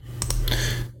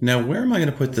Now, where am I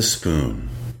going to put the spoon?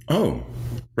 Oh,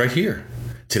 right here.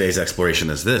 Today's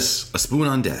exploration is this: a spoon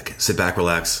on deck. Sit back,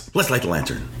 relax. Let's light the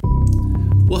lantern.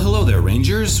 Well, hello there,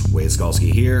 Rangers. Wade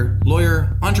Skalski here,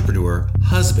 lawyer, entrepreneur,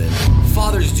 husband,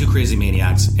 father to two crazy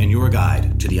maniacs, and your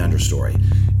guide to the understory.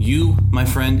 You, my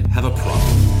friend, have a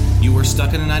problem. You are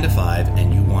stuck in a 9-to-5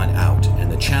 and you want out.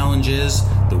 And the challenge is,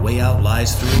 the way out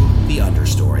lies through the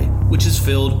understory, which is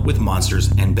filled with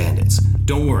monsters and bandits.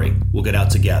 Don't worry, we'll get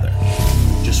out together.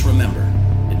 Just remember,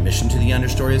 admission to the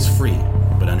understory is free,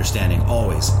 but understanding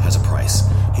always has a price.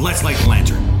 Let's light the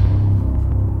lantern.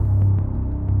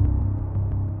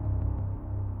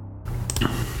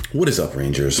 What is up,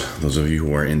 Rangers? Those of you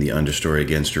who are in the understory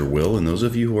against your will, and those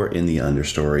of you who are in the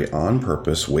understory on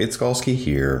purpose, Wade Skalski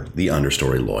here, the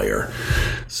understory lawyer.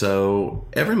 So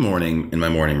every morning in my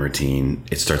morning routine,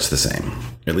 it starts the same.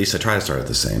 At least I try to start it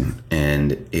the same.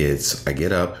 And it's, I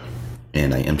get up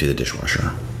and I empty the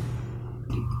dishwasher.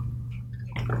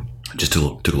 Just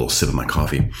took a little sip of my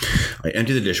coffee. I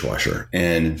empty the dishwasher,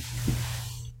 and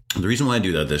the reason why I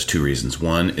do that, there's two reasons.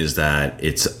 One is that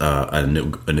it's a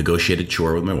negotiated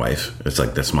chore with my wife. It's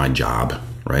like, that's my job,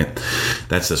 right?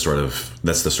 That's the sort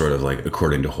of like,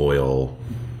 according to Hoyle,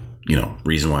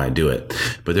 reason why I do it.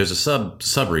 But there's a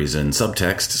subtext,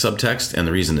 and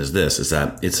the reason is this, is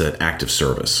that it's an act of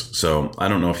service. So I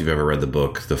don't know if you've ever read the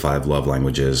book, The 5 Love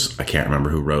Languages. I can't remember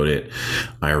who wrote it.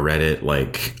 I read it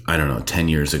 10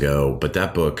 years ago, but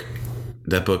that book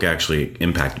actually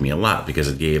impacted me a lot because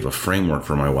it gave a framework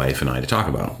for my wife and I to talk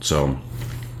about. So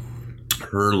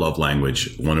her love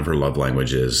language, one of her love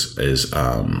languages is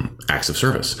acts of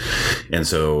service. And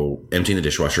so emptying the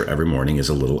dishwasher every morning is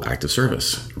a little act of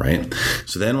service, right?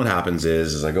 So then what happens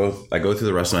is I go through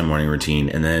the rest of my morning routine,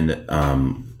 and then,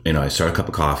 I start a cup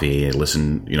of coffee, I'm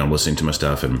listening to my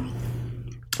stuff, and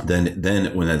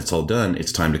then when that's all done,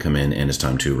 it's time to come in and it's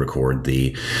time to record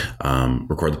the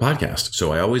podcast.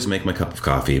 So I always make my cup of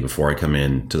coffee before I come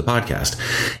in to the podcast.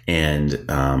 And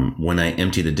when I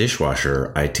empty the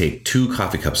dishwasher, I take 2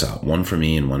 coffee cups out, one for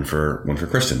me and one for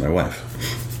Kristen, my wife.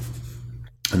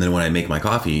 And then when I make my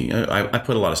coffee, I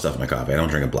put a lot of stuff in my coffee. I don't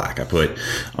drink it black. I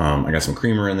got some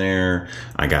creamer in there.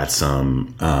 I got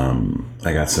some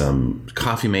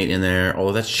Coffee Mate in there.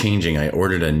 Although that's changing. I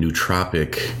ordered a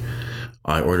nootropic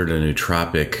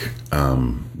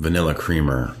vanilla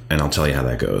creamer, and I'll tell you how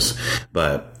that goes.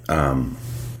 But trying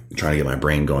to get my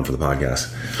brain going for the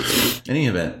podcast. In any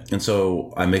event, and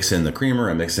so I mix in the creamer,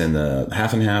 I mix in the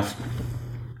half and half,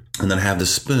 and then I have the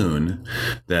spoon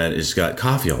that has got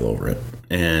coffee all over it.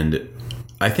 And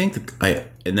I think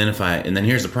and then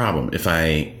here's the problem: if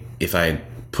I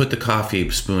put the coffee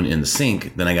spoon in the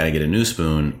sink, then I got to get a new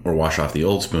spoon or wash off the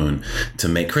old spoon to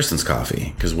make Kristen's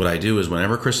coffee. Because what I do is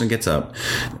whenever Kristen gets up,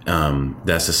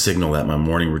 that's a signal that my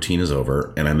morning routine is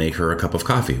over, and I make her a cup of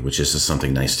coffee, which is just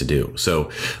something nice to do. So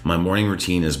my morning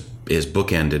routine is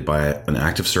bookended by an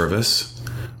act of service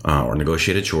or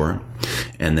negotiated chore,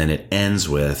 and then it ends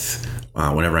with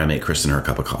whenever I make Kristen her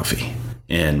cup of coffee.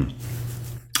 And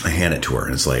I hand it to her,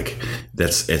 and it's like,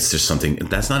 it's just something,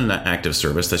 that's not an act of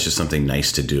service. That's just something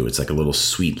nice to do. It's like a little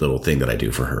sweet little thing that I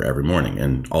do for her every morning.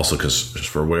 And also because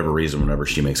for whatever reason, whenever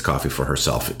she makes coffee for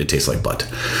herself, it tastes like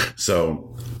butt.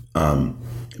 So,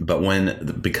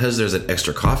 but because there's an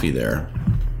extra coffee there,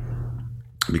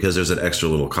 because there's an extra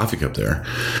little coffee cup there,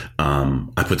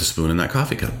 I put the spoon in that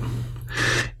coffee cup.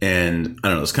 And I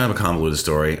don't know, it's kind of a convoluted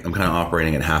story. I'm kind of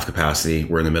operating at half capacity.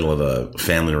 We're in the middle of a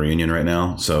family reunion right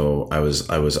now. So I was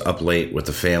up late with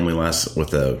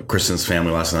Kristen's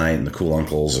family last night and the cool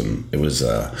uncles, and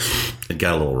it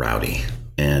got a little rowdy.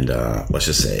 And let's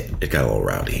just say it got a little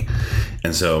rowdy.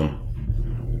 And so,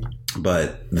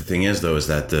 but the thing is though, is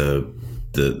that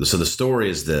the story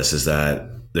is this, is that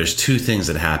there's 2 things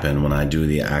that happen when I do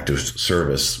the act of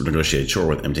service negotiated chore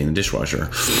with emptying the dishwasher.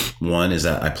 One is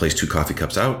that I place 2 coffee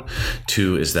cups out.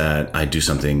 2 is that I do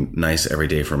something nice every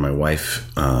day for my wife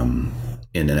in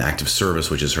an act of service,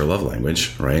 which is her love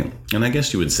language, right? And I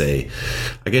guess you would say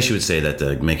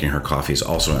that making her coffee is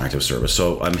also an act of service.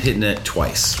 So I'm hitting it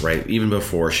twice, right? Even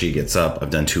before she gets up, I've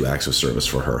done 2 acts of service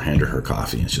for her, handed her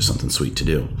coffee. It's just something sweet to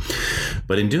do.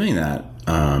 But in doing that,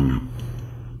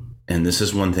 and this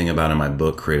is one thing about in my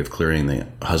book, Creative Clearing, the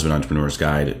Husband Entrepreneur's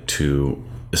Guide to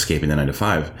Escaping the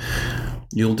 9-to-5,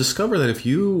 you'll discover that if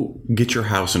you get your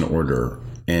house in order,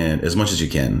 and as much as you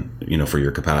can, for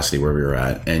your capacity, wherever you're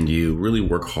at, and you really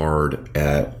work hard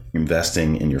at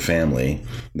investing in your family,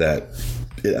 that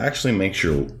it actually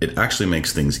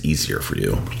makes things easier for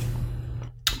you.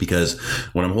 Because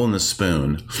when I'm holding this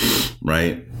spoon,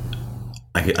 right,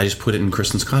 I just put it in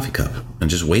Kristen's coffee cup and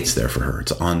just waits there for her.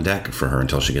 It's on deck for her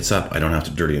until she gets up. I don't have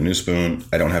to dirty a new spoon.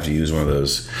 I don't have to use one of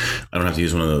those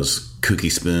kooky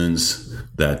spoons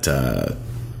that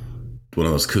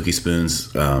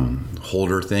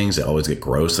holder things that always get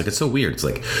gross. Like, it's so weird. It's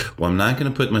like, well, I'm not going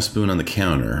to put my spoon on the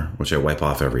counter, which I wipe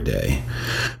off every day,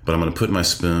 but I'm going to put my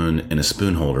spoon in a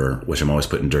spoon holder, which I'm always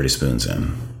putting dirty spoons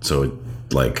in. So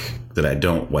like that, I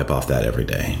don't wipe off that every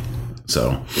day.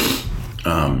 So,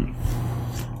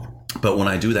 but when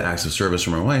I do the acts of service for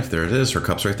my wife, there it is. Her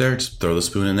cup's right there. Just throw the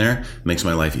spoon in there. Makes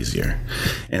my life easier.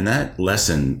 And that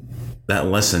lesson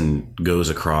goes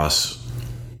across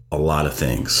a lot of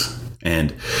things.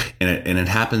 And it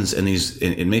happens in these.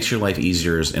 It makes your life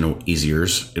easier.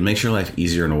 It makes your life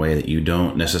easier in a way that you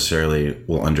don't necessarily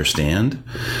will understand,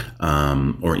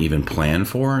 or even plan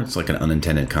for. It's like an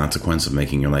unintended consequence of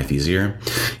making your life easier,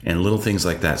 and little things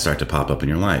like that start to pop up in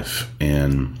your life,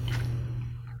 and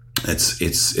it's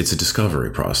a discovery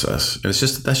process. That's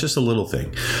just a little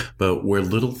thing, but where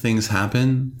little things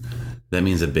happen, that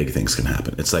means that big things can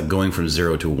happen. It's like going from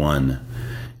 0 to 1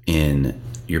 in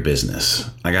your business.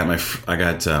 I got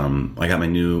my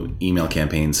new email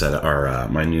campaign set up, or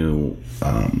my new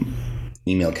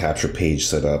email capture page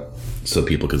set up so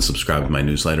people can subscribe to my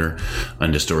newsletter,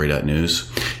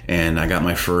 understory.news. And I got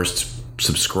my first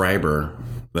subscriber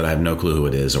that I have no clue who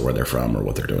it is or where they're from or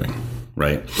what they're doing.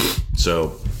 Right.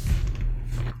 So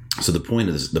the point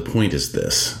is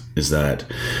that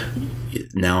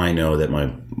now I know that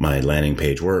my landing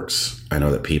page works. I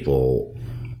know that people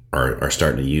are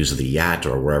starting to use the YAT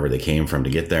or wherever they came from to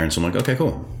get there. And so I'm like, okay,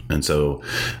 cool. And so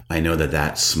I know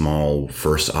that small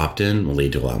first opt-in will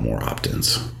lead to a lot more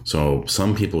opt-ins. So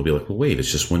some people will be like, well, wait, it's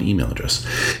just one email address.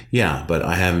 Yeah, but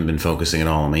I haven't been focusing at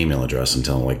all on my email address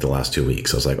until like the last 2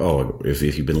 weeks. I was like, oh, if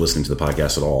you've been listening to the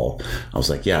podcast at all, I was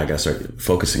like, yeah, I got to start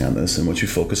focusing on this. And what you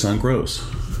focus on grows.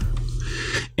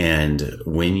 And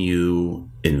when you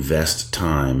invest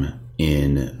time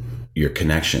in your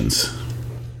connections,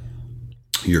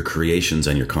 your creations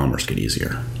and your commerce get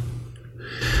easier.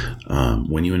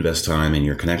 When you invest time in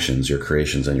your connections, your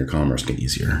creations and your commerce get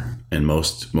easier. And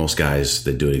most guys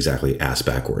that do it exactly ass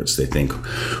backwards. They think,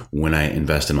 when I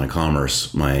invest in my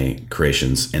commerce, my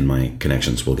creations and my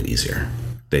connections will get easier.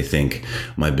 They think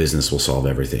my business will solve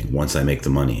everything. Once I make the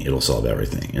money, it'll solve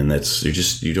everything. And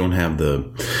you don't have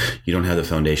the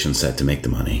foundation set to make the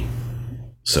money.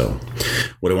 So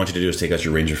what I want you to do is take out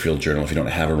your Rangerfield journal. If you don't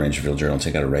have a Rangerfield journal,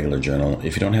 take out a regular journal.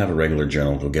 If you don't have a regular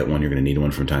journal, go get one. You're going to need one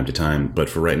from time to time. But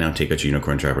for right now, take out your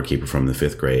Unicorn Trapper Keeper from the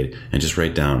 5th grade and just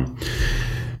write down,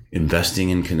 investing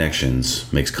in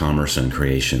connections makes commerce and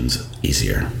creations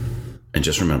easier. And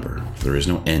just remember, there is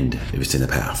no end if it's in the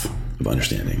path of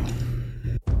understanding.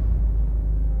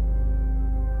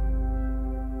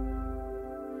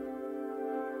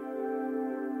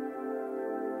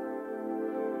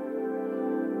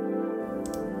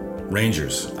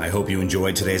 Rangers, I hope you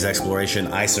enjoyed today's exploration.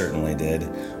 I certainly did.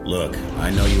 Look, I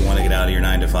know you want to get out of your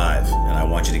 9 to 5, and I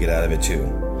want you to get out of it too.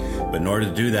 But in order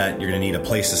to do that, you're going to need a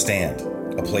place to stand,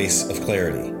 a place of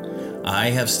clarity. I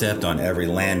have stepped on every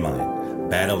landmine,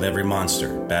 battled every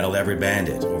monster, battled every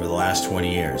bandit over the last 20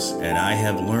 years, and I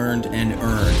have learned and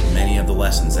earned many of the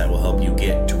lessons that will help you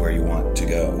get to where you want to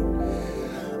go.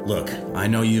 Look, I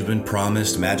know you've been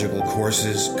promised magical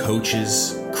courses,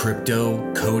 coaches, crypto,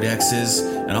 codexes,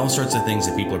 and all sorts of things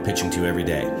that people are pitching to every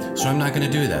day. So I'm not going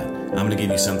to do that. I'm going to give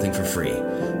you something for free.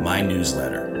 My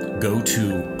newsletter. Go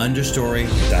to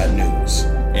understory.news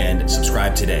and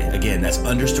subscribe today. Again, that's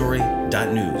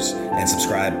understory.news and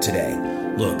subscribe today.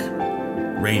 Look,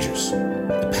 Rangers,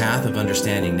 the path of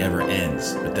understanding never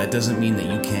ends, but that doesn't mean that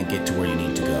you can't get to where you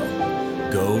need to go.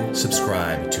 Go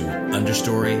subscribe to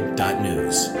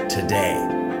understory.news today.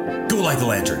 Go light the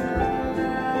lantern.